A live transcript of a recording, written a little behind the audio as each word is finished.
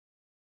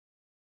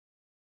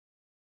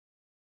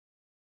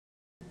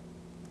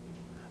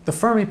The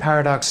Fermi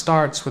Paradox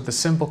starts with the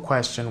simple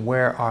question,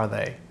 where are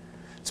they?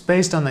 It's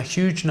based on the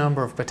huge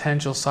number of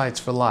potential sites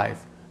for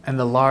life and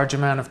the large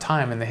amount of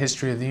time in the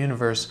history of the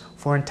universe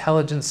for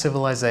intelligent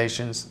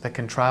civilizations that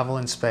can travel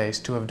in space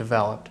to have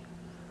developed.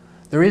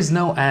 There is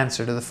no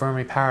answer to the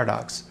Fermi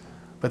Paradox,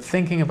 but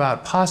thinking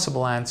about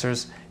possible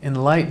answers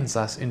enlightens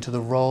us into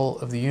the role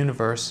of the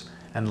universe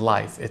and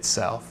life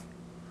itself.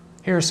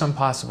 Here are some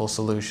possible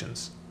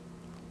solutions.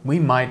 We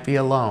might be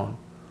alone,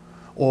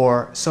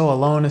 or so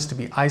alone as to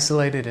be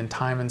isolated in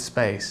time and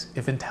space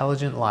if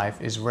intelligent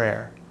life is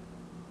rare.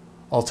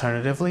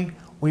 Alternatively,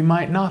 we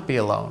might not be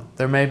alone.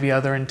 There may be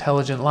other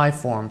intelligent life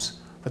forms,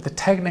 but the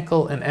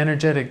technical and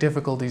energetic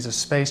difficulties of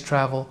space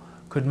travel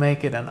could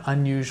make it an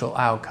unusual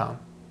outcome.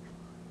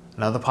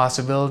 Another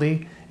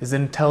possibility is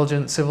that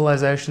intelligent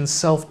civilizations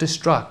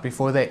self-destruct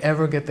before they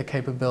ever get the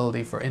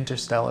capability for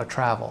interstellar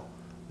travel.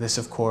 This,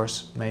 of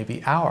course, may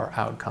be our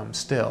outcome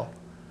still.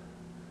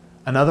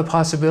 Another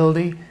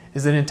possibility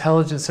is that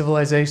intelligent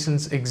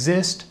civilizations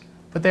exist,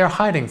 but they are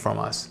hiding from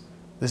us.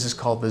 This is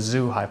called the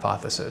zoo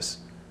hypothesis.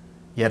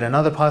 Yet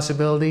another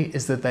possibility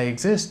is that they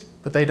exist,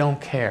 but they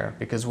don't care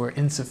because we're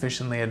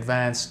insufficiently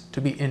advanced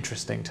to be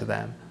interesting to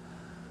them.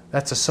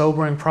 That's a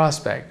sobering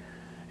prospect,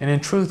 and in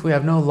truth we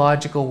have no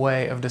logical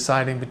way of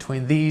deciding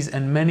between these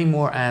and many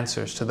more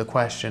answers to the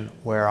question,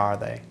 where are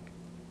they?